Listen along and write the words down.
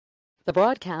The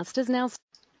broadcast is now.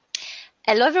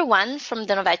 Hello everyone from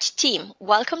the Novedge team.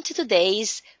 Welcome to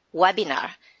today's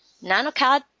webinar,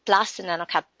 nanoCAD plus the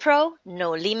nanoCAD Pro,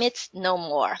 no limits, no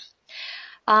more.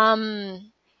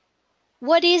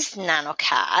 What is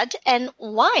nanoCAD and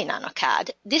why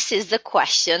nanoCAD? This is the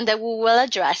question that we will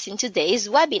address in today's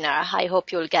webinar. I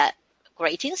hope you'll get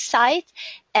great insight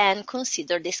and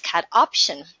consider this CAD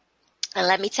option. And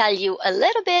let me tell you a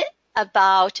little bit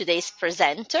about today's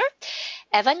presenter.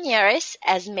 Evan Yares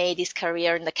has made his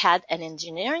career in the CAD and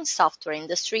engineering software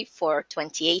industry for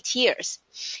 28 years.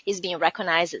 He's been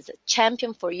recognized as a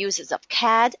champion for users of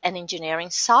CAD and engineering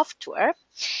software,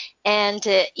 and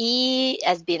he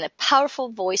has been a powerful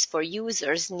voice for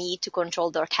users' need to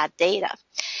control their CAD data.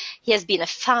 He has been a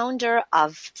founder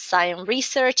of Science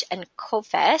Research and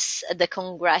COFES, the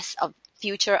Congress of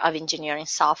Future of Engineering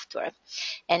Software,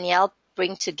 and he helped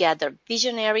bring together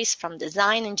visionaries from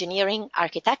design, engineering,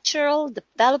 architectural,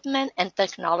 development, and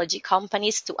technology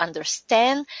companies to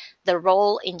understand the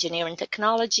role engineering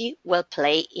technology will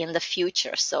play in the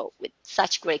future. So with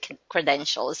such great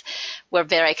credentials, we're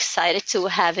very excited to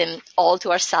have him all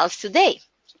to ourselves today.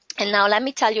 And now let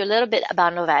me tell you a little bit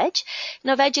about Novedge.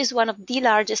 Novedge is one of the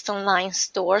largest online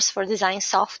stores for design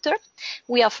software.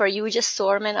 We offer a huge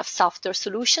assortment of software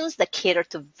solutions that cater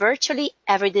to virtually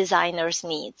every designer's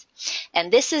needs.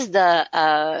 And this is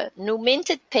the new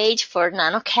minted page for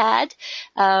nanoCAD.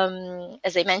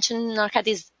 As I mentioned, nanoCAD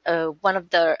is one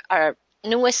of our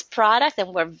newest product,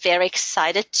 and we're very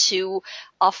excited to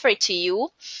offer it to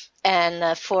you.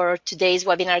 And for today's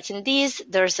webinar attendees,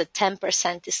 there's a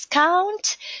 10%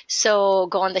 discount. So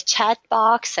go on the chat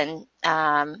box and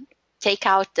take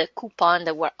out the coupon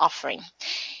that we're offering.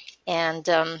 And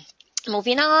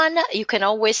moving on, you can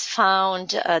always find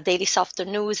daily software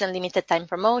news and limited time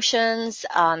promotions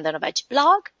on the Novedge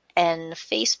blog and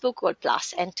Facebook, Google+,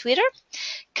 and Twitter.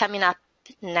 Coming up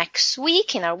next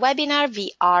week in our webinar,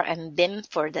 VR and BIM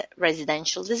for the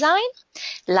residential design.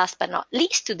 Last but not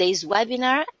least, today's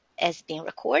webinar has been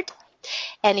recorded.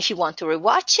 And if you want to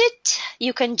rewatch it,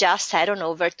 you can just head on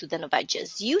over to the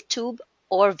Novedge's YouTube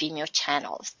or Vimeo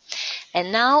channels.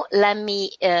 And now let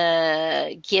me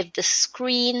give the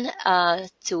screen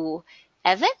to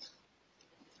Evan,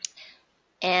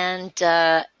 and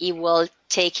he will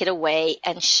take it away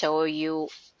and show you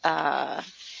nanoCAD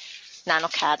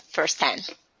firsthand.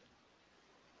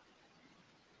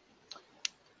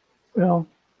 Well,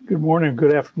 good morning,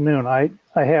 good afternoon. I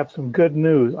have some good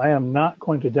news. I am not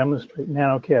going to demonstrate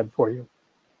nanoCAD for you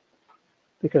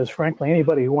because, frankly,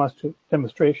 anybody who wants to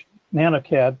demonstrate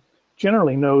nanoCAD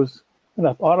generally knows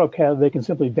enough AutoCAD they can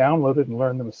simply download it and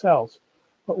learn themselves.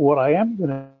 But what I am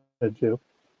going to do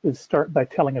is start by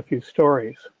telling a few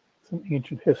stories, some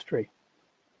ancient history.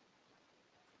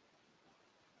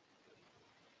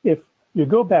 If you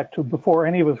go back to before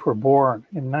any of us were born,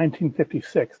 in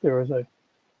 1956, there was a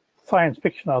science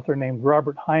fiction author named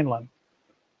Robert Heinlein,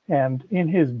 and in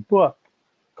his book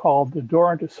called The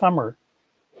Door into Summer,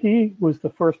 he was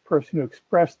the first person who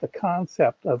expressed the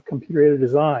concept of computer-aided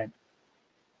design.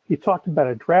 He talked about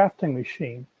a drafting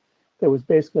machine that was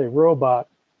basically a robot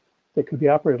that could be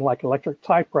operated like an electric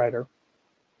typewriter.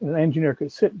 An engineer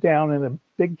could sit down in a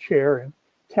big chair and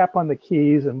tap on the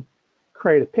keys and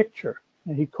create a picture,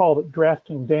 and he called it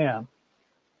Drafting Dan.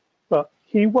 But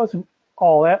he wasn't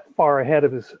all that far ahead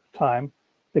of his time,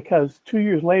 because 2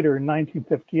 years later in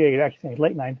 1958, actually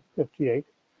late 1958,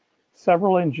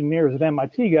 several engineers at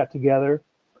MIT got together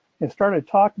and started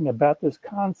talking about this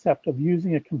concept of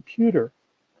using a computer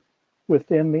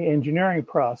within the engineering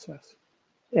process.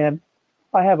 And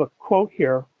I have a quote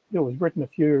here that was written a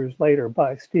few years later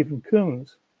by Stephen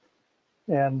Coons.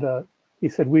 And he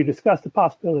said, "We discussed the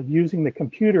possibility of using the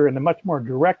computer in a much more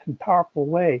direct and powerful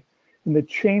way in the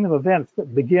chain of events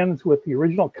that begins with the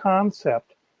original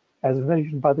concept as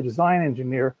envisioned by the design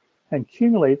engineer and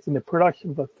accumulates in the production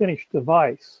of a finished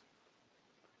device.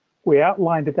 We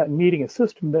outlined at that meeting a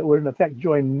system that would in effect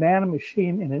join man and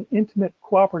machine in an intimate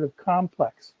cooperative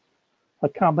complex, a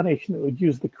combination that would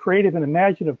use the creative and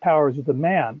imaginative powers of the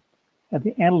man and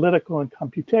the analytical and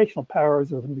computational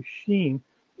powers of the machine,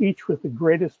 each with the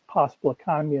greatest possible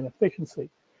economy and efficiency."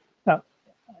 Now,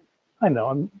 I know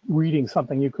I'm reading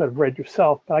something you could have read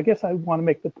yourself, but I guess I want to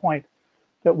make the point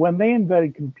that when they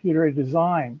invented computer-aided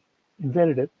design,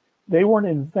 they weren't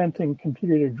inventing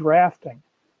computer-aided drafting.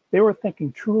 They were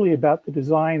thinking truly about the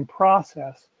design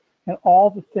process and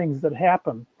all the things that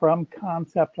happen from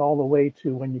concept all the way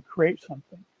to when you create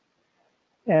something.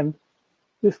 And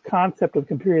this concept of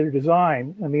computer-aided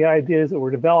design and the ideas that were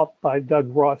developed by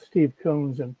Doug Ross, Steve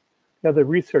Coons, and the other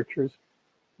researchers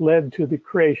led to the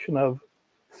creation of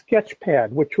Sketchpad,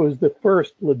 which was the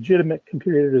first legitimate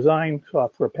computer design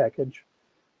software package.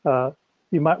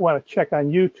 You might want to check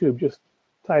on YouTube, just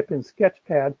type in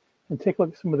Sketchpad and take a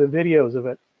look at some of the videos of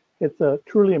it. It's a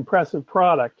truly impressive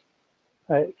product.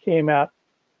 It came out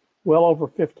well over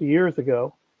 50 years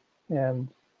ago, and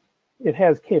it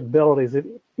has capabilities that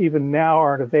even now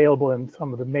aren't available in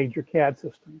some of the major CAD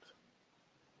systems.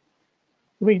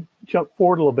 Let me jump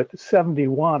forward a little bit to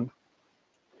 71.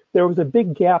 There was a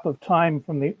big gap of time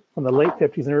from the late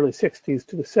 50s and early 60s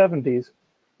to the 70s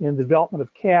in the development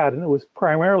of CAD, and it was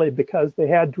primarily because they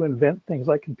had to invent things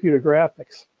like computer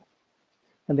graphics,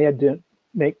 and they had to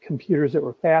make computers that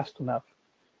were fast enough.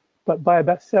 But by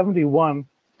about 71,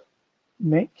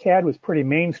 CAD was pretty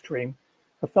mainstream.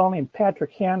 A fellow named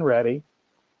Patrick Hanratty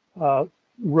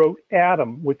wrote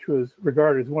Atom, which was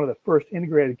regarded as one of the first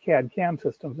integrated CAD/CAM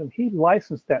systems, and he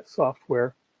licensed that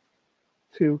software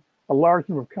to a large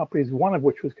number of companies, one of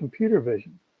which was Computer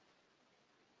Vision.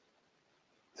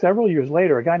 Several years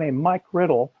later, a guy named Mike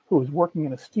Riddle, who was working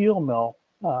in a steel mill,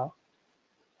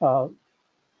 the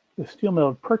steel mill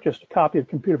had purchased a copy of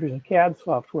Computer Vision CAD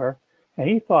software, and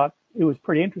he thought it was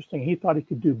pretty interesting. He thought he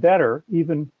could do better,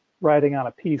 even writing on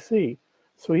a PC.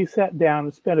 So he sat down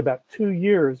and spent about 2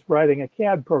 years writing a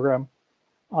CAD program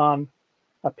on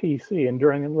a PC. And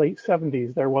during the late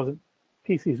 70s,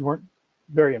 PCs weren't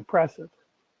very impressive.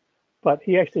 But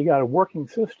he actually got a working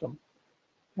system.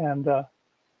 And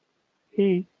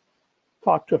he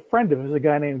talked to a friend of his, a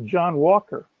guy named John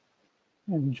Walker.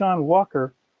 And John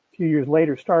Walker, a few years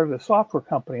later, started a software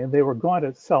company, and they were going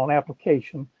to sell an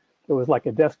application that was like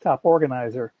a desktop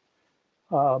organizer.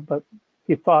 But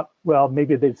he thought, well,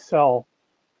 maybe they'd sell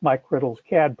Mike Riddle's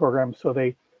CAD program, so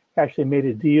they actually made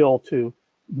a deal to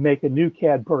make a new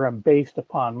CAD program based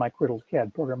upon Mike Riddle's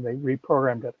CAD program. They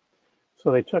reprogrammed it.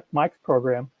 So they took Mike's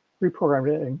program, reprogrammed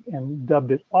it, and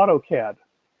dubbed it AutoCAD.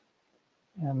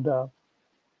 And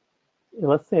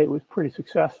let's say it was pretty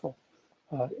successful.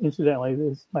 Incidentally,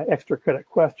 this is my extra credit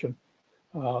question.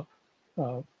 Does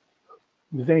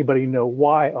anybody know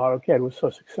why AutoCAD was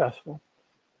so successful?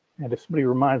 And if somebody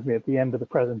reminds me at the end of the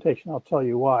presentation, I'll tell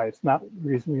you why. It's not the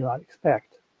reason you might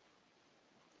expect.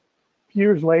 A few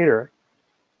years later,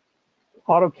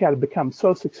 AutoCAD had become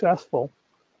so successful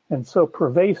and so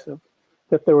pervasive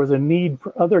that there was a need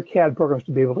for other CAD programs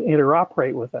to be able to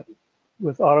interoperate with it,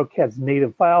 with AutoCAD's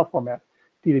native file format,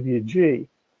 DWG.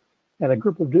 And a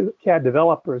group of CAD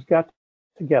developers got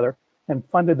together and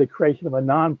funded the creation of a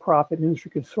nonprofit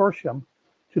industry consortium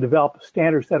to develop a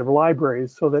standard set of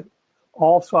libraries so that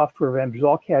all software vendors,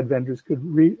 all CAD vendors could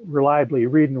reliably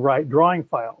read and write drawing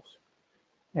files.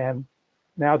 And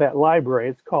now that library,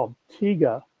 it's called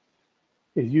TIGA,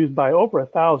 is used by over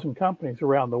 1,000 companies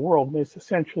around the world, and it's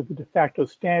essentially the de facto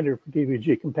standard for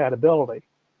DWG compatibility.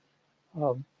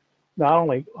 Not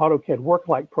only AutoCAD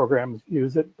work-like programs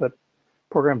use it, but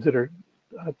programs that are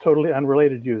totally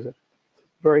unrelated use it.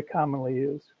 It's very commonly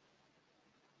used.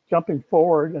 Jumping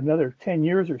forward another 10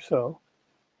 years or so,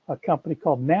 a company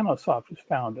called NanoSoft was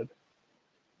founded.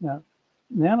 Now,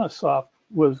 NanoSoft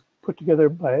was put together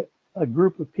by a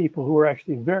group of people who were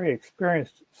actually very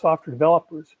experienced software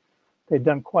developers. They'd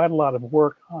done quite a lot of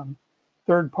work on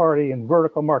third-party and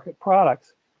vertical market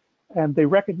products, and they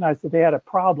recognized that they had a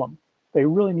problem. They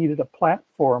really needed a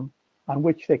platform on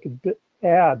which they could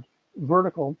add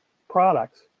vertical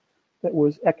products that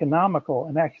was economical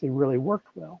and actually really worked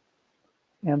well.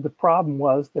 And the problem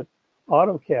was that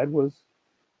AutoCAD was,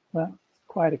 well,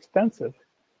 quite expensive,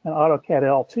 and AutoCAD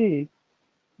LT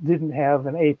didn't have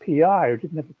an API or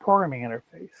didn't have a programming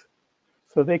interface.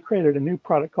 So they created a new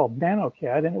product called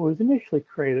nanoCAD, and it was initially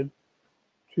created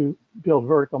to build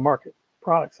vertical market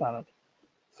products on it.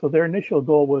 So their initial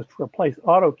goal was to replace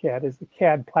AutoCAD as the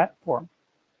CAD platform.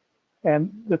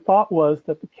 And the thought was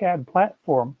that the CAD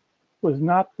platform was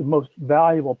not the most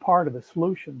valuable part of the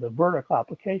solution, the vertical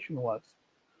application was.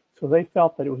 So they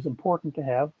felt that it was important to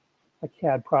have a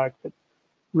CAD product that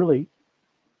really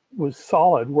was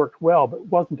solid, worked well, but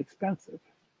wasn't expensive.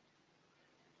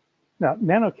 Now,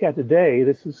 nanoCAD today,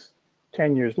 this is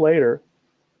 10 years later,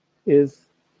 has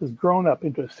grown up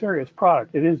into a serious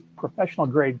product. It is professional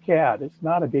grade CAD. It's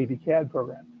not a baby CAD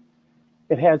program.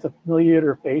 It has a familiar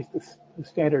interface, the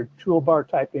standard toolbar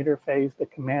type interface, the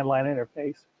command line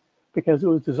interface, because it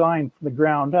was designed from the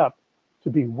ground up to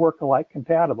be work-alike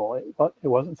compatible. It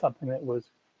wasn't something that was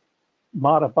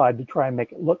modified to try and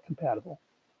make it look compatible.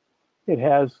 It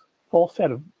has a full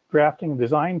set of drafting and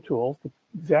design tools, the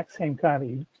exact same kind that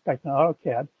you expect in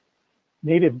AutoCAD,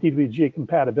 native DWG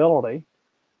compatibility,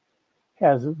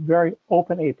 has a very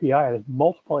open API, it has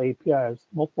multiple APIs,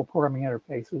 multiple programming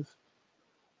interfaces,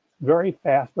 very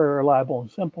fast, very reliable,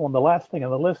 and simple. And the last thing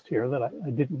on the list here that I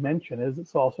didn't mention is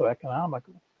it's also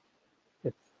economical.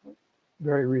 It's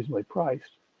very reasonably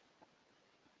priced.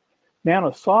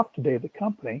 nanoSoft today, the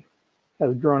company,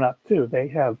 has grown up too. They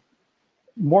have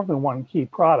more than one key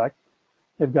product.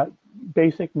 They've got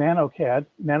basic nanoCAD,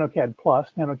 nanoCAD Plus,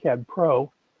 nanoCAD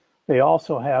Pro. They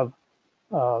also have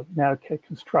nanoCAD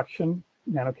Construction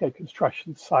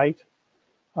Site,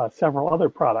 several other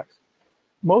products.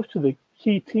 Most of the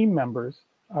key team members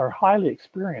are highly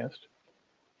experienced.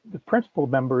 The principal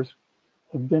members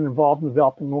have been involved in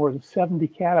developing more than 70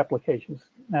 CAD applications.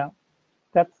 Now,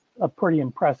 that's a pretty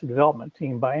impressive development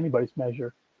team by anybody's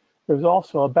measure. There's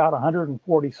also about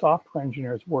 140 software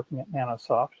engineers working at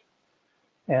nanoSoft.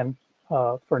 And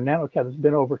for nanoCAD, there's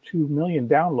been over 2 million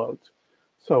downloads.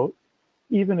 So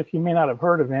even if you may not have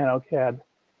heard of nanoCAD,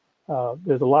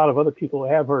 there's a lot of other people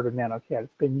who have heard of nanoCAD.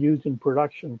 It's been used in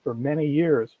production for many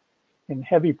years, in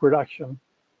heavy production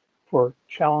for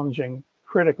challenging,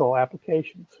 critical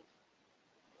applications.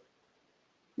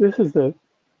 This is the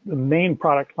main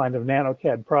product line of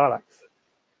nanoCAD products.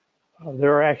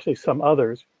 There are actually some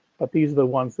others, but these are the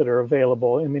ones that are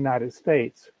available in the United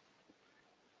States.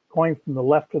 Going from the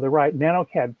left to the right,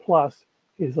 nanoCAD Plus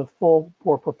is a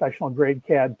full-bore professional grade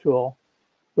CAD tool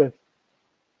with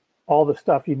all the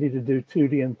stuff you need to do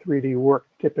 2D and 3D work,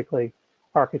 typically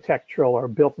architectural or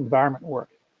built environment work.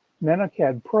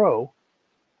 nanoCAD Pro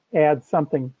adds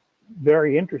something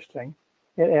very interesting.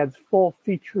 It adds full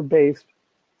feature-based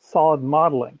solid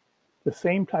modeling, the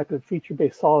same type of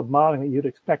feature-based solid modeling that you'd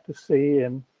expect to see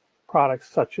in products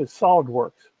such as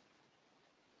SolidWorks.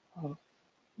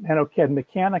 nanoCAD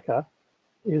Mechanica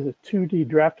is a 2D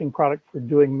drafting product for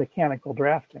doing mechanical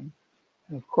drafting.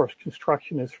 And of course,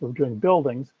 construction is for doing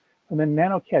buildings. And then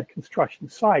nanoCAD Construction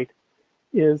Site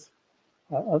is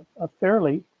a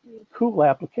fairly cool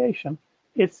application.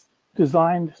 It's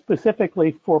designed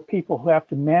specifically for people who have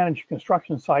to manage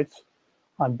construction sites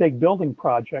on big building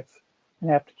projects and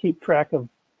have to keep track of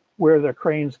where their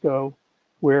cranes go,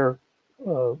 where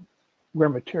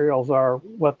materials are,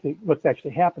 what's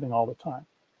actually happening all the time.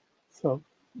 So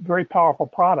very powerful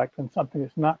product and something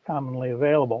that's not commonly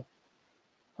available.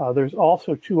 There's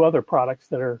also two other products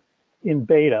that are in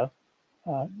beta,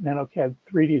 nanoCAD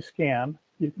 3D Scan,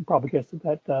 you can probably guess what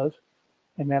that does,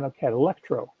 and nanoCAD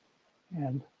Electro.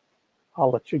 And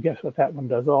I'll let you guess what that one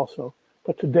does also.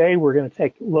 But today we're going to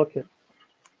take a look at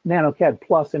nanoCAD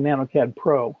Plus and nanoCAD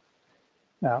Pro.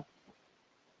 Now,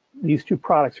 these two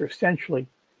products are essentially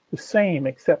the same,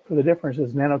 except for the difference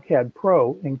is nanoCAD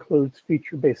Pro includes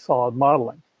feature-based solid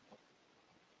modeling.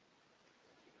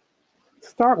 To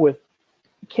start with,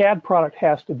 CAD product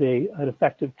has to be an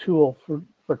effective tool for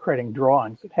creating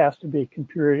drawings. It has to be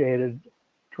computer-aided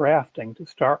drafting to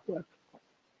start with.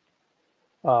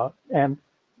 And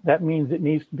that means it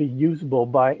needs to be usable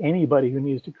by anybody who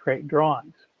needs to create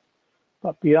drawings.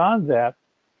 But beyond that,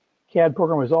 CAD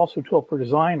program is also a tool for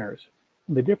designers.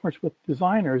 And the difference with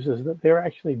designers is that they're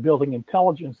actually building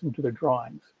intelligence into their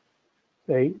drawings.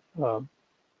 They're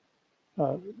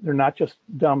not just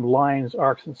dumb lines,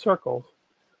 arcs, and circles.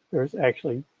 There's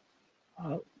actually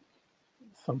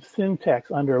some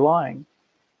syntax underlying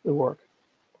the work.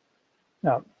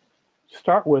 Now, to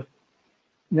start with,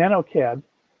 nanoCAD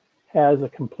has a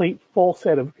complete full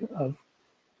set of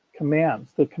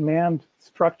commands. The command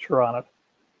structure on it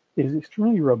is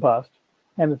extremely robust,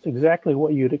 and it's exactly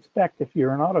what you'd expect if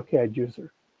you're an AutoCAD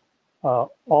user.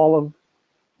 All of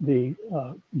the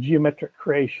geometric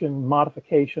creation,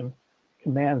 modification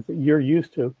commands that you're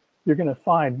used to, you're going to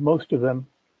find most of them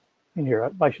in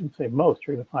here. I shouldn't say most,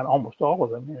 you're going to find almost all of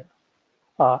them here.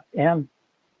 And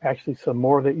actually some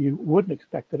more that you wouldn't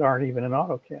expect that aren't even in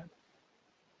AutoCAD.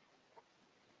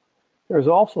 There's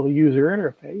also the user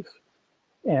interface,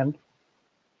 and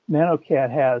nanoCAD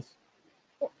has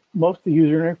most of the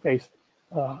user interface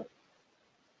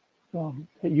that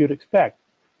you'd expect.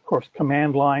 Of course,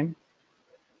 command line,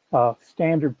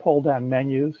 standard pull-down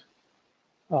menus,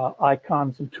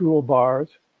 icons and toolbars.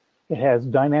 It has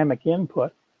dynamic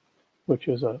input, which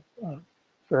is a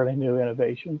fairly new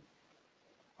innovation.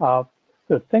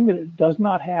 The thing that it does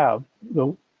not have,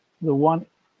 the one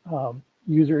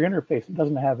user interface it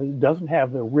doesn't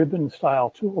have the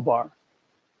ribbon-style toolbar.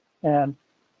 And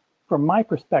from my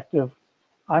perspective,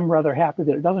 I'm rather happy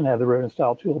that it doesn't have the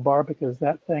ribbon-style toolbar, because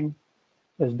that thing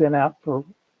has been out for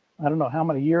I don't know how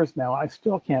many years now. I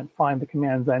still can't find the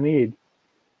commands I need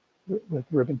with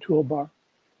ribbon toolbar.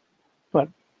 But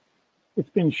it's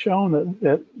been shown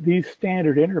that these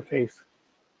standard interface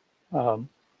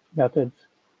methods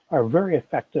are very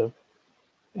effective,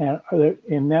 and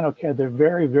in nanoCAD they're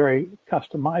very, very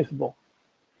customizable.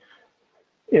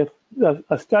 if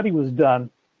a study was done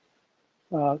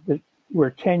where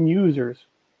 10 users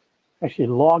actually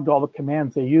logged all the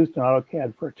commands they used in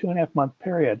AutoCAD for a 2.5-month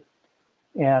period,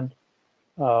 and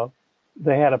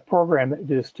they had a program that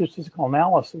did statistical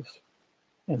analysis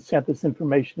and sent this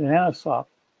information to nanoSoft.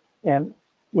 And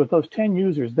with those 10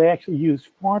 users, they actually used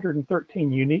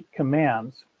 413 unique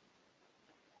commands.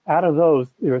 Out of those,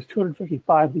 there was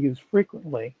 255 that used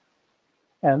frequently,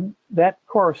 and that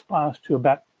corresponds to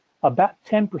about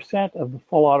 10% of the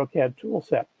full AutoCAD tool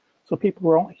set. So people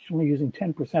were only using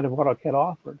 10% of what AutoCAD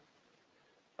offered.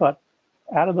 But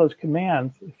out of those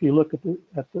commands, if you look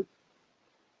at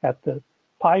the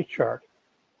pie chart,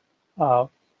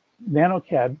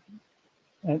 nanoCAD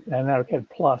and nanoCAD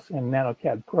Plus and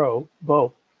nanoCAD Pro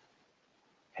both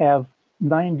have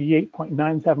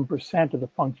 98.97% of the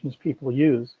functions people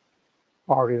use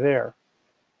already there.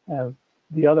 And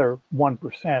the other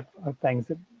 1% are things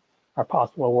that are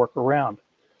possible to work around.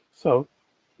 So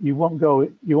you won't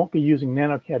be using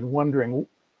nanoCAD wondering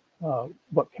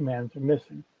what commands are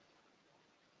missing.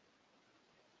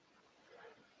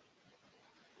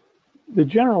 The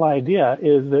general idea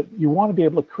is that you want to be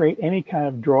able to create any kind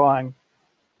of drawing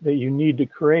that you need to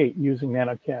create using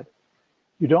nanoCAD.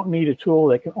 You don't need a tool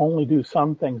that can only do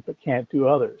some things but can't do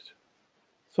others.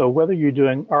 So whether you're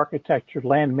doing architecture,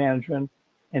 land management,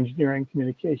 engineering,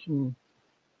 communication,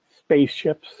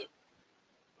 spaceships,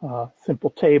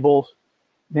 simple tables,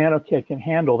 nanoCAD can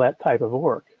handle that type of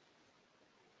work.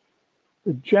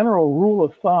 The general rule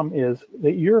of thumb is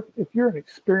that if you're an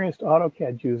experienced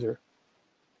AutoCAD user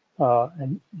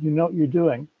and you know what you're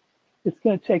doing, it's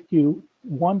going to take you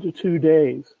 1 to 2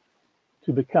 days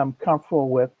to become comfortable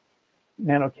with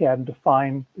nanoCAD and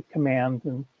define the commands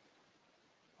and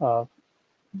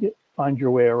find your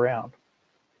way around.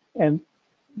 And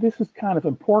this is kind of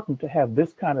important to have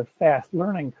this kind of fast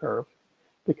learning curve,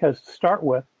 because to start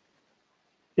with,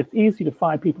 it's easy to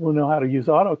find people who know how to use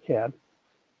AutoCAD.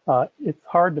 It's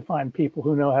hard to find people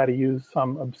who know how to use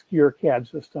some obscure CAD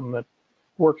system that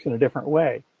works in a different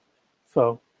way.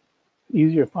 So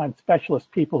easier to find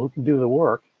specialist people who can do the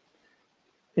work.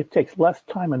 It takes less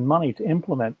time and money to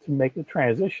implement to make the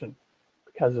transition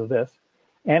because of this.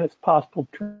 And it's possible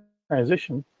to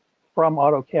transition from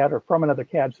AutoCAD or from another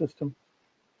CAD system,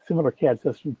 similar CAD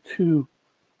system, to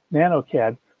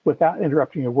nanoCAD without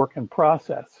interrupting your work in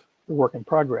process, the work in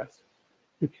progress.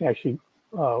 You can actually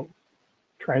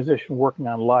transition working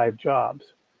on live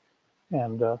jobs.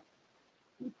 And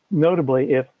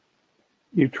notably, if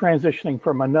you're transitioning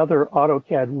from another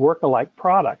AutoCAD work-alike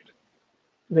product,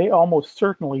 they almost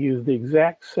certainly use the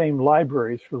exact same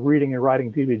libraries for reading and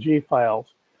writing DBG files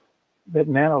that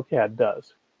nanoCAD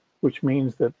does, which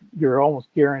means that you're almost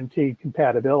guaranteed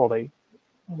compatibility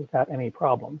without any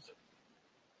problems.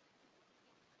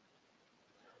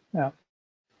 Now,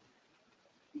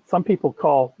 some people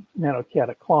call nanoCAD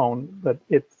a clone, but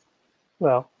it's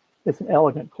an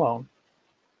elegant clone,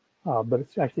 but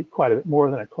it's actually quite a bit more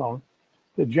than a clone.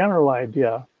 The general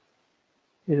idea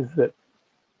is that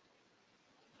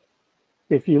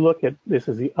if you look at this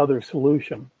as the other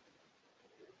solution,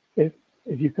 if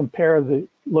you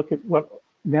look at what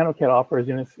nanoCAD offers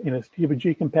in its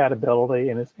DBG compatibility,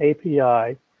 in its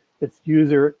API, its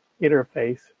user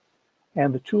interface,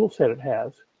 and the tool set it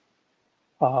has,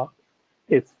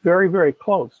 it's very, very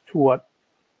close to what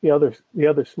the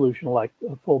other solution like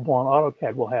a full-blown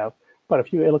AutoCAD will have. But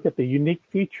if you look at the unique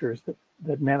features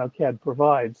that nanoCAD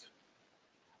provides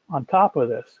on top of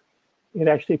this, it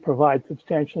actually provides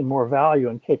substantially more value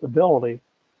and capability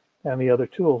than the other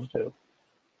tools do.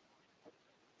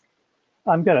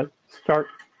 I'm going to start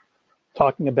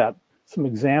talking about some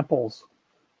examples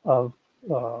of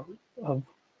how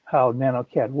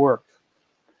nanoCAD works.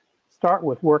 Start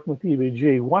with working with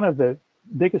DBG. One of the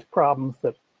biggest problems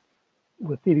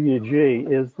with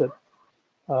DBG is that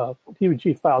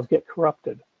DBG files get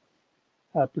corrupted.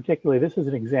 Particularly, this is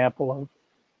an example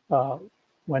of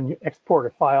when you export a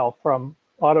file from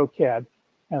AutoCAD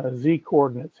and the Z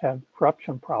coordinates have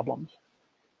corruption problems.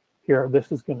 Here,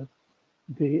 this is going to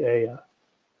be a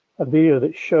video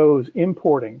that shows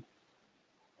importing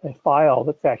a file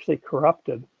that's actually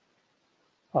corrupted.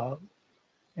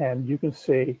 And you can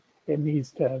see it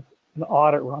needs to have an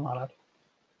audit run on it.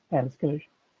 And it's going to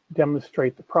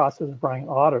demonstrate the process of running an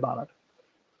audit on it.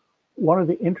 One of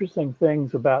the interesting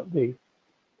things about the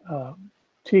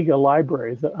TIGA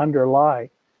libraries that underlie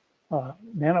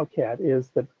nanoCAD is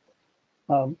that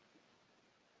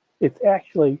it's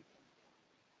actually,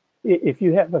 if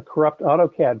you have a corrupt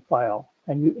AutoCAD file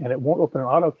and it won't open in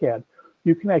AutoCAD,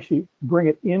 you can actually bring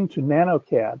it into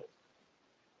nanoCAD,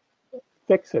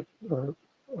 fix it, or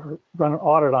run an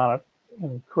audit on it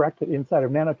and correct it inside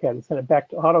of nanoCAD and send it back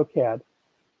to AutoCAD,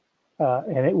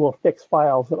 and it will fix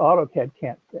files that AutoCAD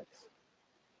can't fix.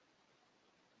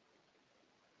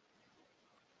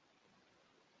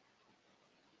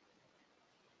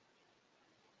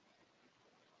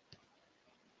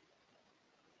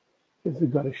 This is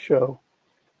going to show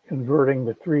converting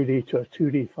the 3D to a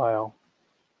 2D file.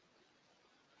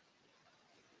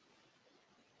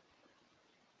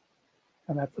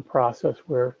 And that's the process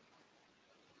where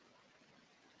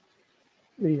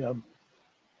the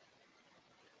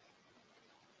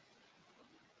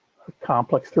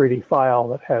complex 3D file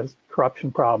that has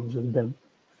corruption problems has been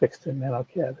fixed in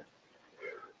nanoCAD.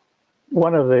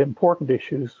 One of the important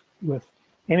issues with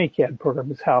any CAD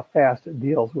program is how fast it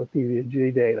deals with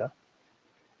EVG data.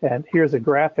 And here's a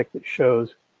graphic that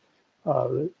shows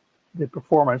the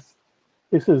performance.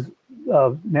 This is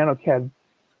nanoCAD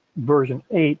version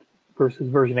 8 versus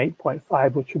version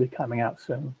 8.5, which will be coming out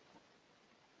soon.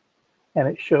 And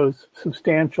it shows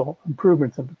substantial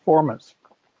improvements in performance.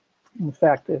 In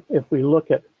fact, if we look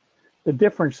at the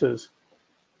differences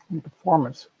in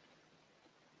performance,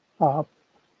 you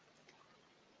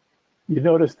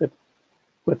notice that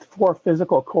with 4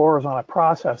 physical cores on a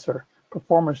processor,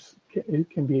 performance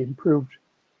can be improved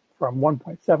from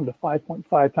 1.7 to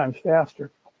 5.5 times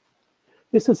faster.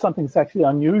 This is something that's actually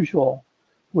unusual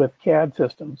with CAD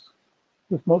systems.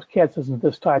 With most CAD systems of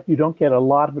this type, you don't get a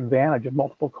lot of advantage of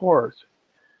multiple cores.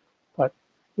 But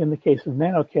in the case of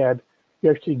nanoCAD,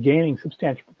 you're actually gaining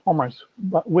substantial performance,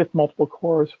 but with multiple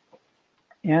cores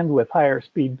and with higher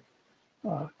speed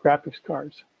graphics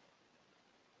cards.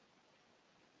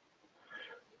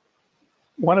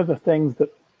 One of the things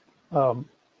that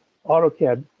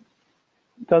AutoCAD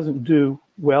doesn't do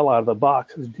well out of the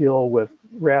box is deal with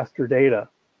raster data.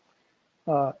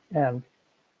 And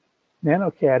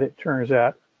nanoCAD, it turns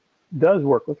out, does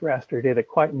work with raster data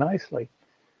quite nicely.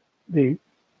 It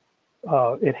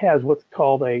has what's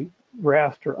called a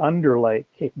raster underlay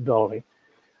capability.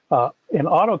 In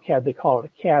AutoCAD, they call it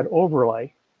a CAD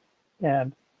overlay.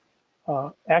 And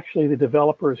actually, the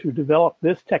developers who developed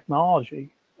this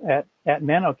technology at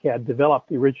nanoCAD developed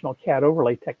the original CAD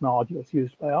overlay technology that's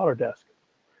used by Autodesk.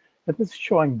 But this is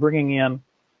showing bringing in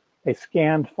a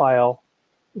scanned file,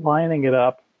 lining it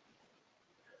up,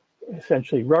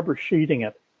 essentially rubber sheeting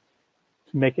it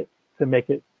to make it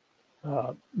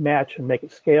match and make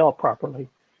it scale properly,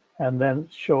 and then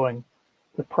showing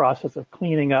the process of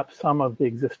cleaning up some of the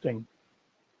existing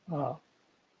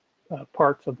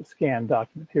parts of the scan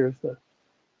document. Here's the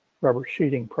rubber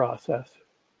sheeting process.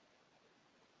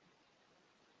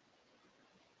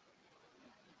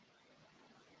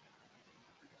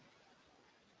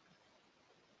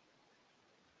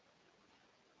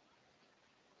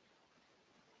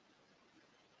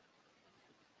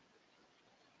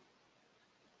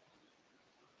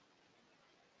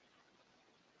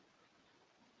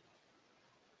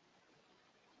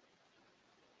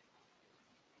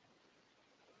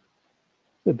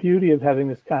 The beauty of having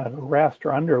this kind of a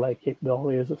raster underlay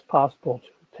capability is it's possible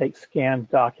to take scanned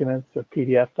documents or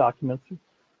PDF documents or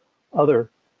other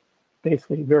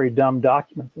basically very dumb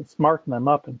documents and smarten them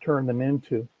up and turn them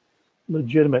into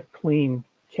legitimate clean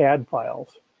CAD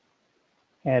files.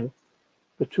 And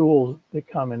the tools that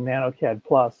come in nanoCAD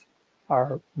Plus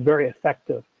are very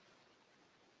effective.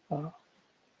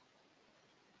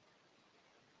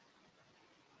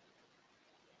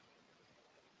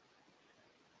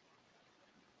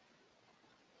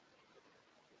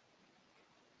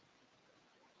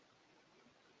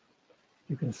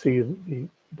 You can see the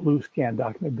blue scan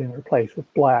document being replaced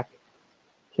with black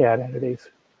CAD entities.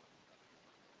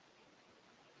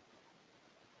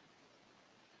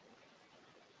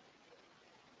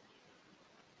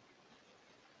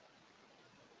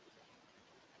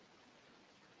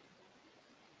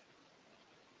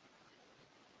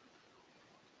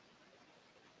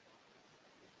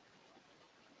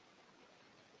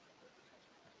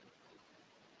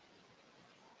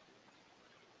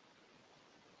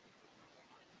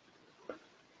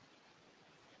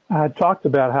 I talked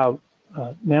about how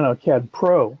nanoCAD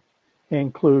Pro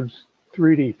includes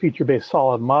 3D feature-based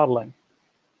solid modeling.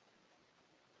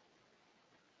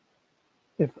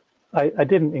 I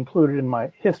didn't include it in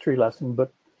my history lesson,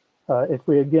 but if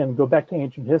we again go back to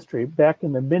ancient history, back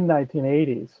in the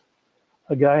mid-1980s,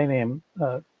 a guy named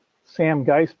Sam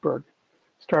Geisberg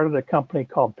started a company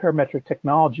called Parametric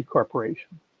Technology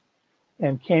Corporation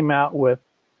and came out with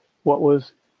what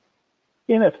was,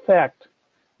 in effect,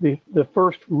 the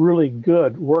first really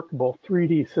good workable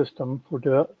 3D system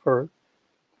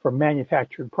for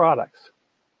manufactured products.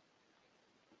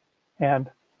 And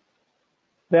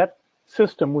that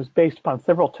system was based upon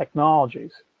several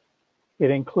technologies. It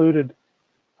included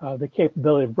the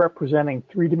capability of representing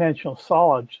three-dimensional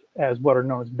solids as what are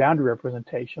known as boundary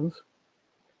representations.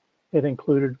 It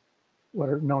included what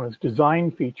are known as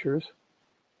design features.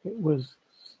 It was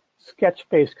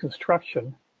sketch-based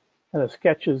construction, and the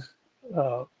sketches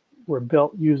were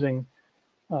built using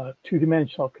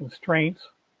two-dimensional constraints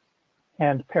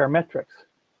and parametrics.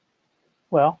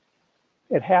 Well,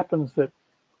 it happens that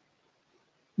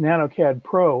nanoCAD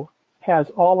Pro has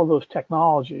all of those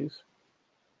technologies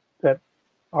that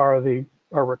are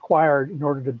required in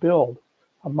order to build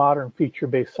a modern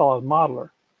feature-based solid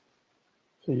modeler.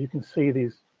 So you can see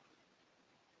these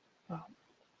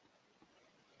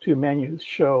two menus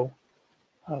show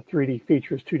 3D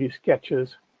features, 2D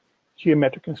sketches,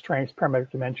 geometric constraints, parametric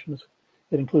dimensions.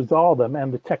 It includes all of them,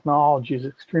 and the technology is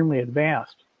extremely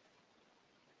advanced.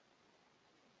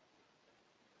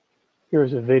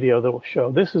 Here's a video that will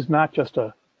show this is not just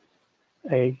a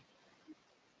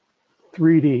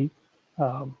 3D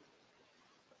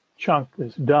chunk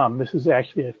that's dumb. This is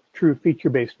actually a true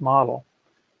feature-based model.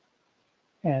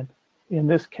 And in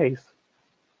this case,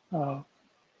 we're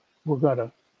going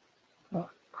to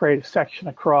create a section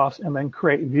across and then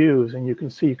create views. And you can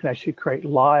see you can actually create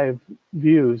live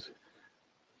views,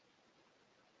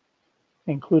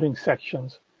 including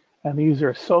sections. And these are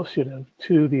associative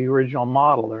to the original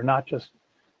model. They're not just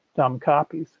dumb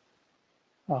copies.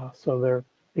 So they're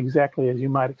exactly as you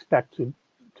might expect to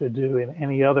do in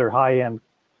any other high-end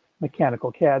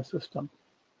mechanical CAD system.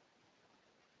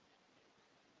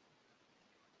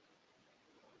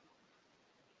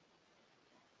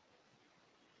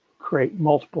 Create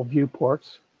multiple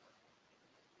viewports.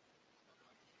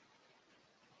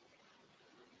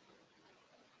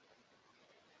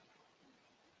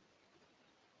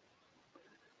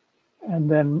 And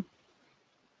then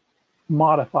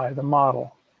modify the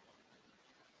model.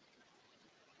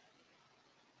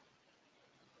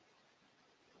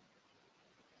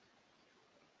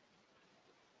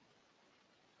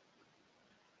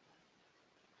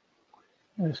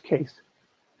 In this case,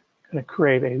 I'm going to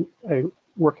create a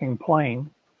working plane.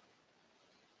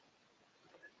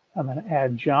 I'm going to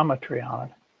add geometry on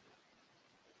it.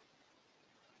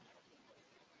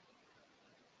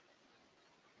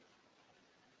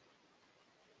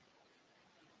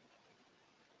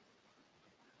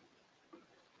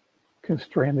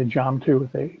 Constrain the geometry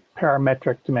with a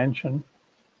parametric dimension.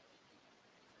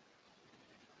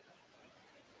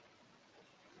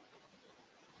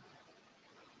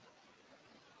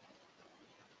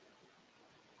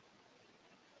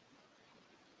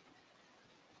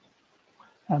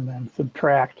 And then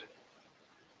subtract,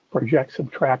 project,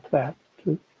 subtract that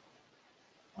to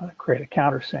create a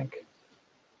countersink.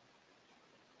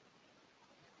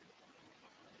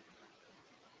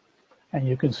 And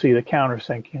you can see the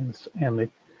countersink in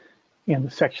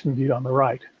the section view on the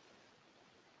right.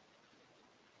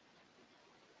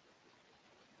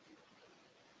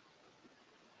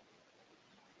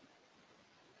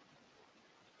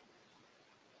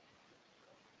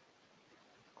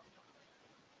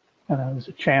 And then there's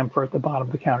a chamfer at the bottom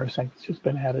of the countersink that's just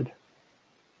been added.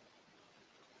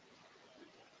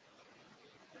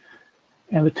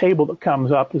 And the table that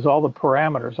comes up is all the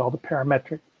parameters, all the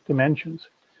parametric dimensions.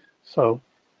 So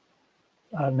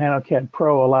nanoCAD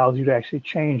Pro allows you to actually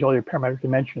change all your parametric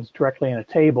dimensions directly in a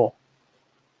table.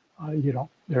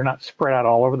 They're not spread out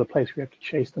all over the place. We have to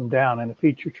chase them down in a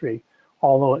feature tree,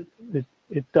 although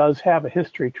it does have a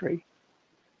history tree,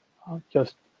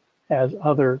 just as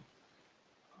other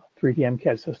 3D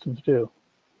MCAD systems do.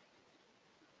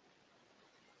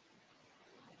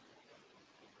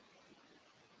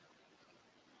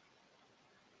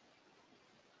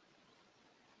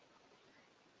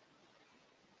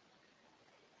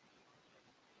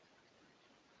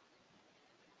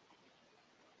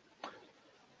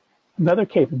 Another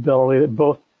capability that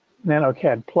both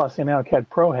nanoCAD Plus and nanoCAD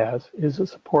Pro has is the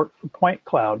support for point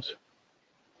clouds.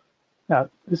 Now,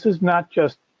 this is not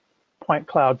just point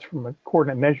clouds from a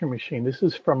coordinate measuring machine. This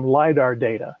is from LiDAR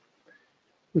data,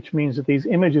 which means that these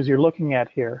images you're looking at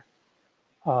here,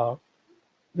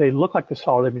 they look like the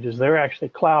solid images. They're actually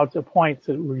clouds of points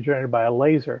that were generated by a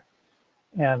laser.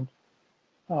 And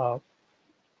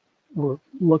we're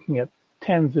looking at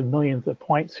tens of millions of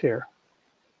points here.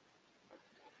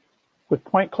 With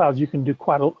point clouds, you can do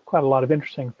quite a lot of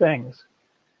interesting things.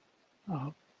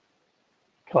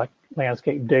 Collect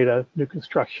landscape data, do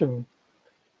construction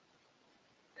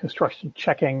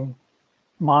checking,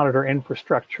 monitor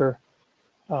infrastructure.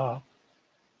 One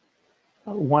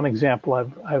example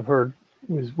I've heard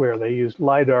was where they used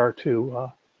LiDAR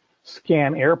to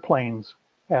scan airplanes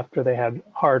after they had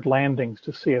hard landings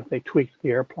to see if they tweaked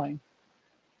the airplane.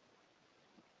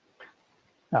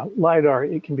 Now, LiDAR,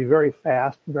 it can be very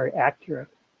fast and very accurate,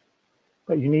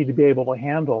 but you need to be able to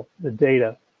handle the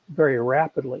data very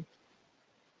rapidly.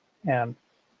 And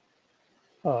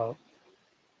the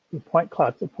point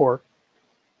cloud support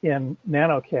in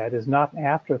nanoCAD is not an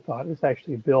afterthought. It's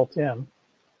actually built in,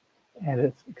 and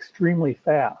it's extremely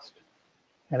fast,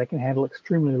 and it can handle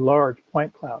extremely large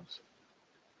point clouds.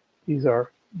 These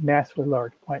are massively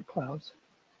large point clouds.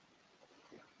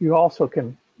 You also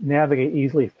can navigate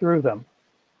easily through them.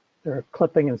 There are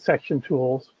clipping and section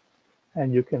tools,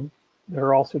 and there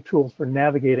are also tools for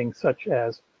navigating, such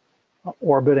as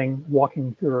orbiting,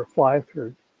 walking through, or fly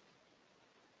through.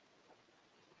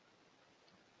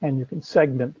 And you can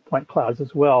segment point clouds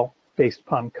as well based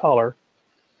upon color.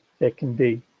 It can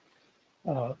be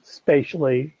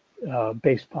spatially,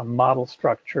 based upon model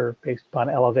structure, based upon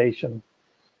elevation.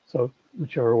 So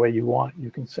whichever way you want,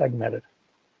 you can segment it.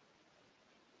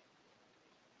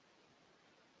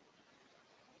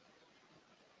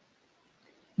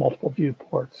 Multiple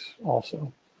viewports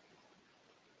also.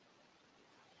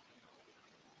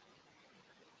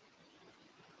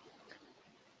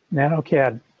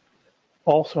 nanoCAD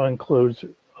also includes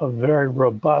a very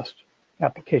robust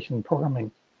application programming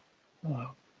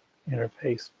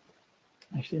interface,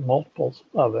 actually multiples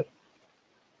of it,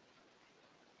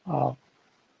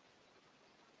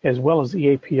 as well as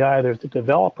the API. There's the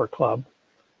developer club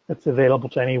that's available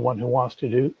to anyone who wants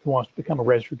to become a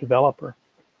registered developer.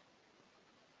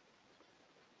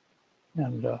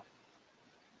 And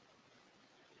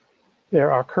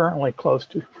there are currently close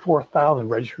to 4,000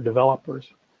 registered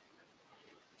developers.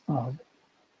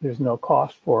 There's no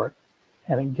cost for it,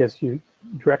 and it gets you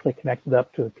directly connected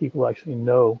up to the people who actually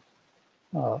know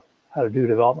how to do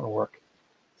development work.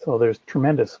 So there's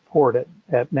tremendous support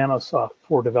at Nanosoft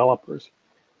for developers.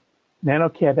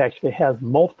 nanoCAD actually has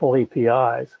multiple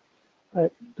APIs.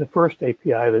 The first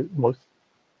API, the most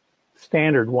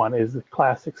standard one, is the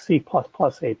classic C++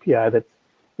 API that's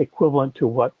equivalent to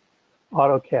what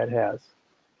AutoCAD has.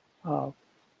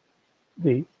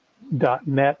 The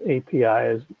 .NET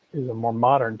API is a more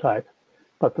modern type,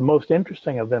 but the most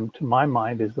interesting of them, to my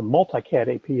mind, is the multi-CAD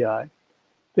API.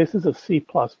 This is a C++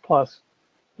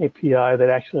 API that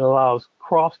actually allows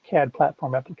cross-CAD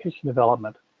platform application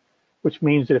development, which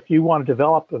means that if you want to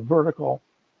develop a vertical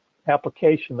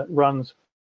application that runs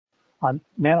on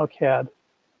nanoCAD,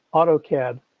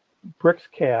 AutoCAD,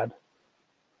 BricsCAD,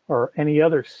 or any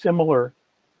other similar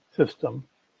system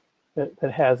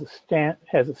that has a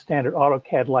standard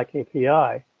AutoCAD-like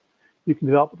API, you can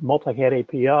develop a multi-CAD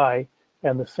API,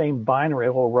 and the same binary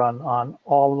will run on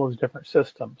all of those different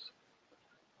systems,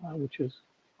 which is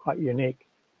quite unique.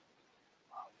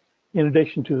 In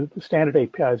addition to the standard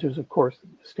APIs, there's of course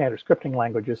standard scripting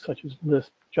languages such as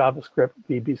Lisp, JavaScript,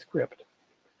 VBScript.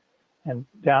 And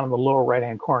down in the lower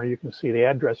right-hand corner, you can see the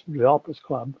address for Developers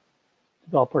Club,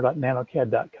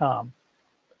 developer.nanocad.com.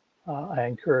 I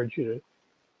encourage you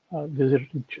to visit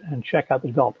and check out the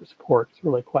developer support. It's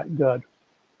really quite good.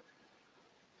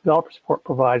 Developer support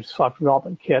provides software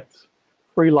development kits,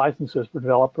 free licenses for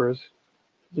developers,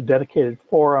 a dedicated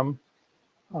forum,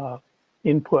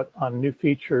 input on new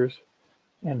features,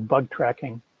 and bug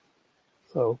tracking.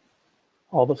 So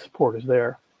all the support is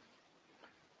there.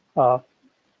 One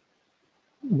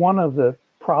of the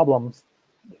problems,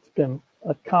 it's been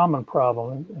a common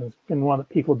problem, and it's been one that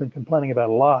people have been complaining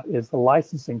about a lot, is the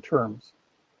licensing terms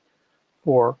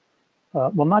for,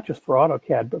 well, not just for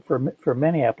AutoCAD, but for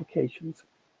many applications.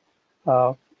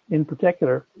 In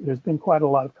particular, there's been quite a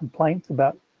lot of complaints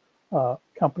about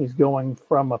companies going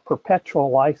from a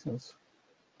perpetual license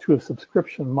to a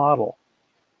subscription model.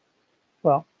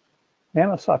 Well,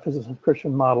 Nanosoft is a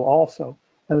subscription model also,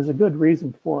 and there's a good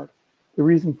reason for it.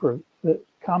 The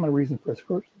common reason for a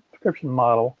subscription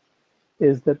model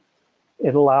is that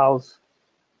it allows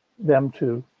them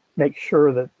to make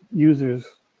sure that users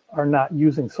are not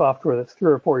using software that's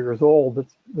 3 or 4 years old, that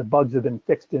the bugs have been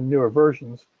fixed in newer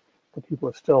versions, but people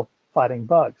are still fighting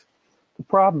bugs. The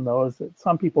problem, though, is that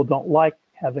some people don't like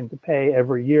having to pay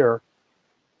every year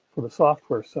for the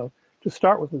software. So to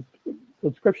start with, the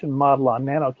subscription model on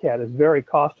nanoCAD is very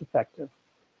cost effective.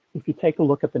 If you take a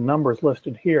look at the numbers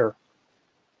listed here,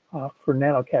 for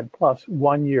nanoCAD Plus,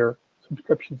 1 year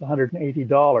subscription is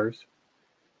 $180,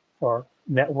 or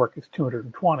network is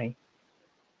 $220.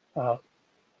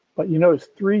 But you notice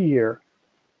 3 year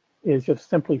is just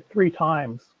simply 3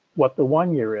 times what the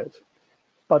 1 year is.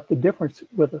 But the difference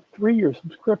with a 3 year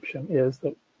subscription is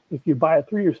that if you buy a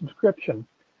 3 year subscription,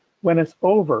 when it's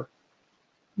over,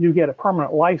 you get a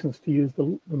permanent license to use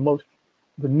the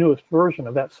newest version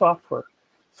of that software.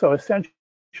 So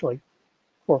essentially,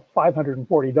 for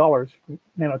 $540 for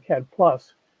nanoCAD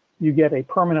Plus, you get a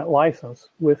permanent license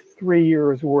with 3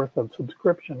 years worth of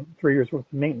subscription, 3 years worth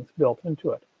of maintenance built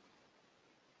into it,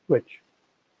 which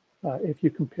if you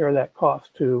compare that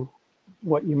cost to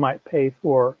what you might pay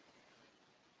for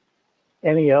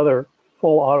any other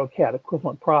full AutoCAD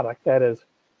equivalent product, that is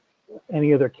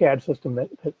any other CAD system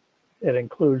that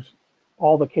includes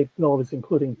all the capabilities,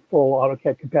 including full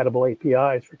AutoCAD compatible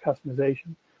APIs for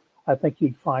customization, I think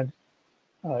you'd find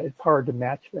it's hard to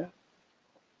match that.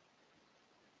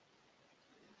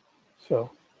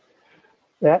 So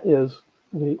that is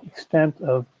the extent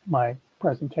of my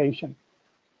presentation.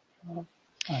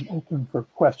 I'm open for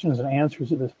questions and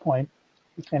answers at this point,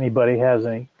 if anybody has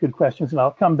any good questions. And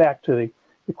I'll come back to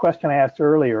the question I asked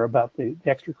earlier about the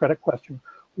extra credit question.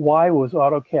 Why was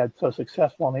AutoCAD so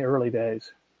successful in the early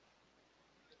days?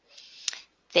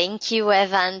 Thank you,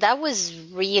 Evan. That was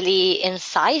really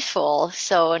insightful.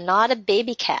 So not a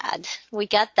baby CAD. We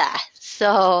get that.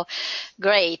 So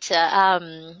great.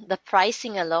 The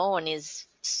pricing alone is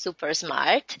super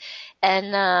smart.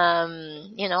 And,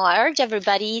 I urge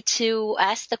everybody to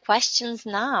ask the questions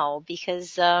now,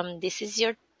 because this is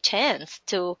your chance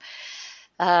to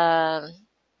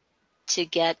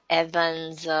get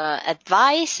Evan's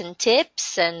advice and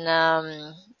tips. And,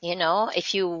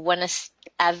 if you want to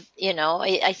have,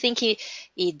 I think he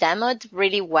demoed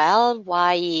really well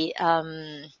why,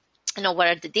 what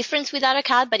are the difference with other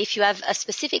CAD, but if you have a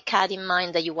specific CAD in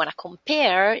mind that you want to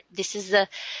compare, this is the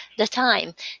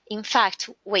time. In fact,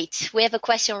 wait, we have a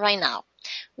question right now.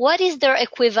 What is their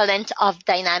equivalent of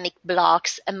dynamic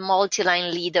blocks and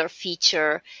multi-line leader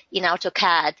feature in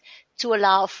AutoCAD to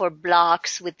allow for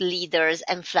blocks with leaders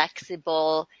and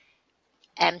flexible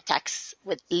text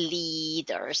with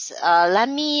leaders?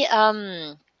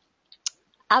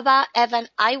 Evan,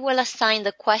 I will assign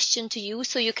the question to you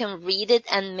so you can read it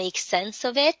and make sense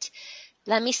of it.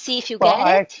 Let me see if you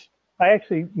get it. I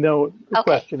actually know what the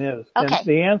question is.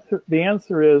 Okay. And the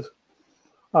answer is,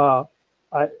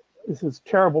 this is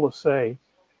terrible to say,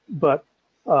 but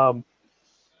one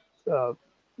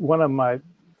of my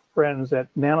friends at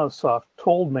NanoSoft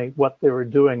told me what they were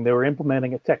doing. They were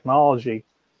implementing a technology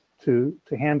to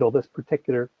handle this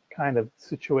particular kind of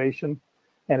situation.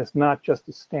 And it's not just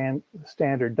a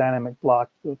standard dynamic block,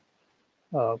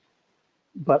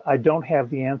 but I don't have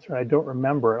the answer. I don't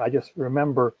remember it. I just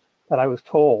remember that I was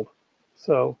told.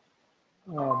 So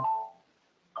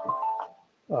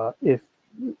if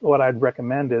what I'd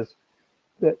recommend is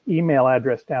the email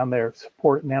address down there,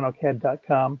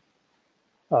 support@nanocad.com.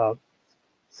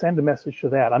 Send a message to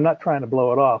that. I'm not trying to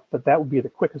blow it off, but that would be the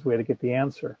quickest way to get the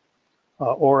answer.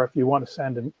 Or if you want to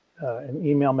send an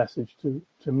email message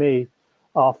to me,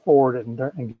 I'll forward it and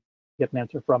get an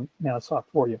answer from NanoSoft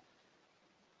for you.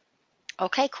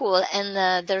 Okay, cool.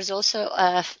 And there's also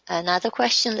another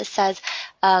question that says,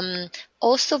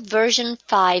 also version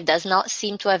 5 does not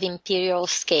seem to have imperial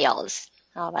scales.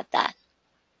 How about that?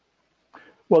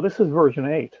 Well, this is version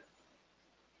 8.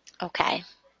 Okay.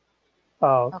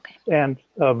 Okay. And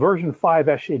version 5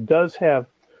 actually does have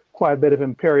quite a bit of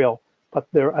imperial, but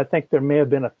I think there may have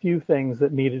been a few things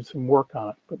that needed some work on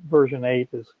it. But version 8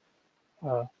 is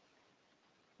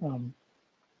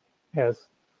has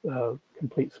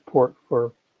complete support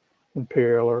for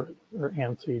imperial or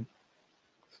ANSI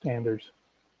standards.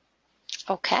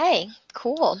 Okay,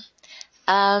 cool.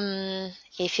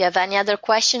 If you have any other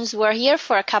questions, we're here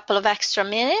for a couple of extra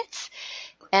minutes.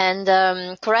 And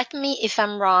correct me if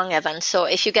I'm wrong, Evan. So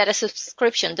if you get a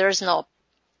subscription, there's no,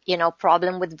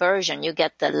 problem with version. You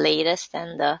get the latest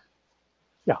and the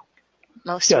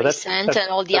most recent and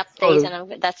all the updates,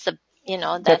 and that's the,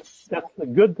 that's the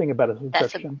good thing about a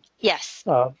subscription. Yes,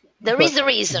 there is a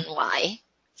reason why.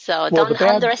 So don't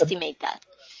underestimate that.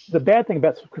 The bad thing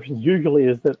about subscriptions usually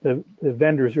is that the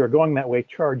vendors who are going that way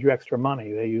charge you extra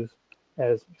money. They use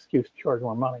as an excuse to charge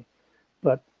more money.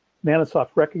 But NanoSoft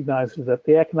recognizes that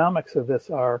the economics of this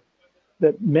are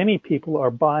that many people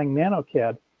are buying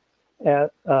NanoCAD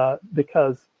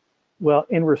because, well,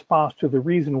 in response to the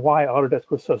reason why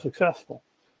Autodesk was so successful.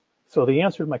 So the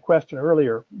answer to my question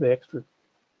earlier, the extra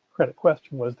credit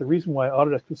question, was the reason why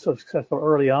Autodesk was so successful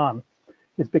early on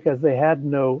is because they had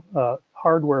no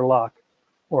hardware lock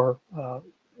or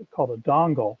called a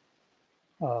dongle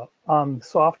on the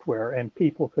software, and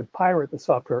people could pirate the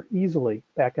software easily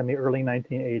back in the early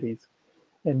 1980s.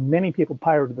 And many people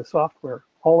pirated the software.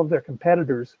 All of their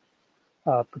competitors,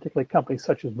 particularly companies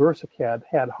such as VersaCAD,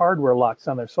 had hardware locks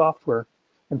on their software,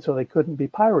 and so they couldn't be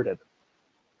pirated.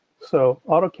 So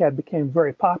AutoCAD became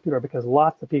very popular because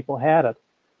lots of people had it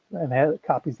and had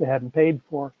copies they hadn't paid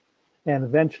for. And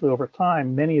eventually, over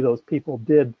time, many of those people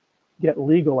did get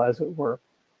legal, as it were.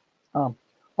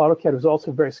 AutoCAD was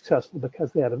also very successful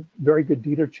because they had a very good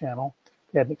dealer channel.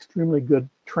 They had an extremely good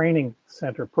training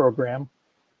center program.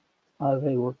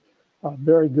 They were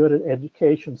very good at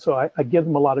education. So I give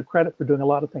them a lot of credit for doing a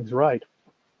lot of things right.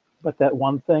 But that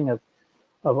one thing of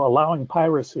allowing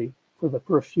piracy for the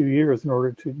first few years in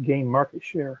order to gain market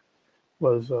share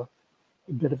was a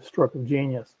bit of a stroke of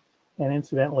genius. And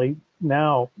incidentally,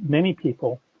 now many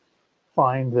people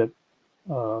find that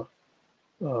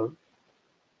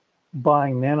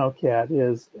buying nanoCAD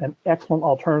is an excellent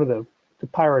alternative to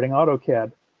pirating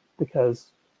AutoCAD,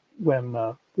 because when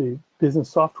the Business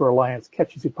Software Alliance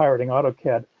catches you pirating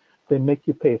AutoCAD, they make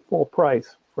you pay full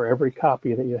price for every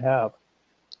copy that you have,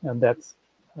 and that's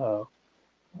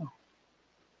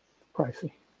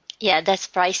pricey. Yeah, that's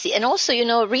pricey. And also,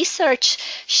 research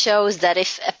shows that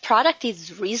if a product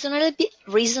is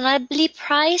reasonably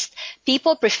priced,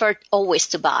 people prefer always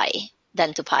to buy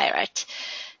than to pirate.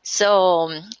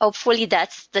 So hopefully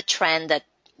that's the trend that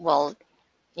will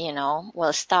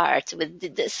start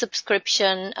with the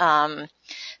subscription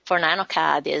for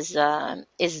nanoCAD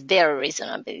is very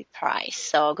reasonably priced.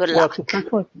 So good luck.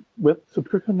 Subscription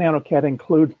nanoCAD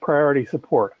includes priority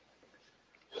support.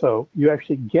 So you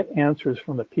actually get answers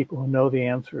from the people who know the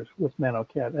answers with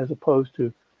nanoCAD, as opposed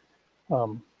to just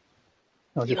on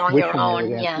wishing your own. they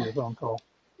would answer your phone call.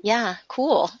 Yeah,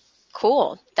 cool.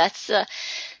 That's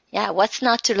what's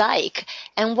not to like?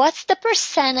 And what's the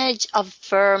percentage of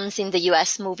firms in the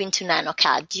US moving to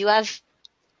nanoCAD? Do you have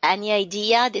any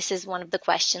idea? This is one of the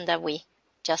questions that we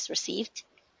just received.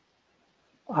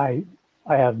 I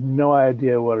have no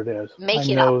idea what it is. Make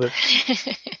it up.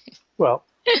 That, well,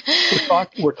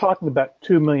 we're talking about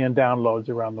 2 million downloads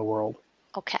around the world.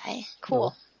 Okay,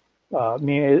 cool. I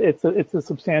mean, it's a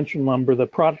substantial number. The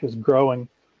product is growing,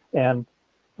 and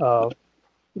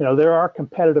there are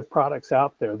competitive products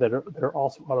out there that are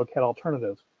also AutoCAD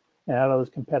alternatives. And out of those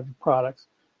competitive products,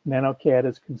 nanoCAD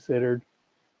is considered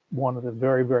one of the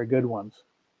very, very good ones.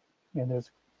 And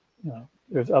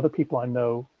there's other people I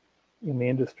know in the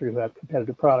industry who have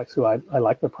competitive products who I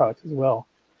like their products as well.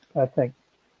 I think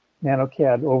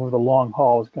nanoCAD over the long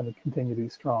haul is going to continue to be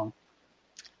strong.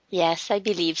 Yes, I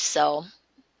believe so.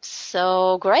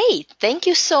 So great. Thank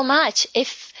you so much.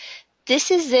 If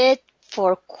this is it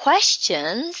for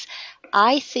questions,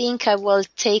 I think I will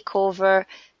take over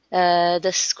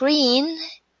the screen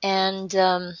and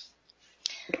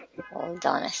hold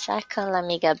on a second. Let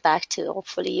me get back to,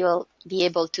 hopefully you'll be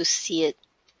able to see it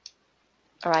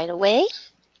right away.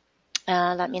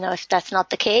 Let me know if that's not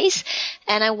the case.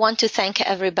 And I want to thank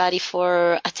everybody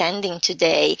for attending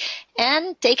today,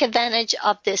 and take advantage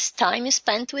of this time you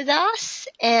spent with us,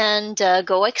 and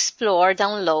go explore,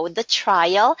 download the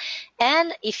trial.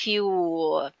 And if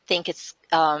you think it's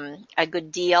a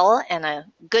good deal and a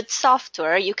good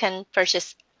software, you can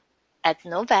purchase at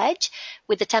Novedge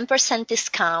with a 10%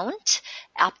 discount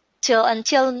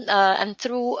and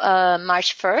through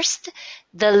March 1st.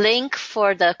 The link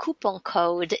for the coupon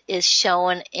code is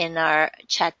shown in our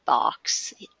chat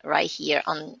box right here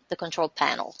on the control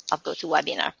panel of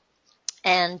GoToWebinar.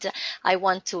 And I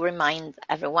want to remind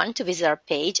everyone to visit our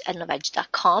page at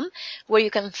novedge.com, where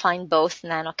you can find both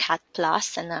nanoCAD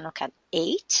Plus and nanoCAD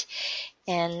 8.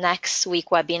 And next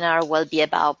week webinar will be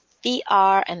about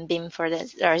VR and BIM for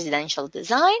the residential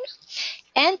design.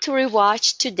 And to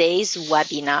rewatch today's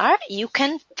webinar, you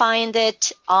can find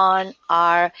it on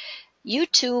our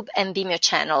YouTube and Vimeo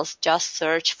channels. Just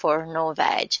search for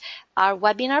Novedge. Our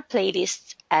webinar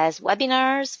playlist has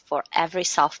webinars for every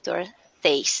software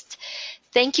taste.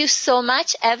 Thank you so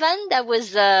much, Evan. That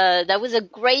was a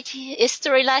great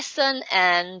history lesson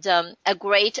and a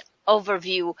great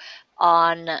overview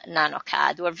on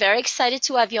nanoCAD. We're very excited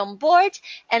to have you on board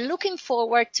and looking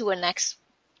forward to our next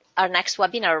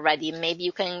webinar already. Maybe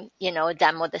you can,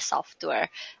 demo the software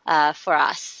for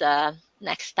us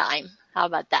next time. How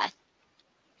about that?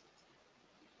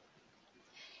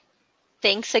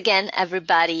 Thanks again,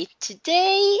 everybody,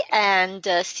 today, and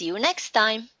see you next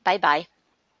time. Bye-bye.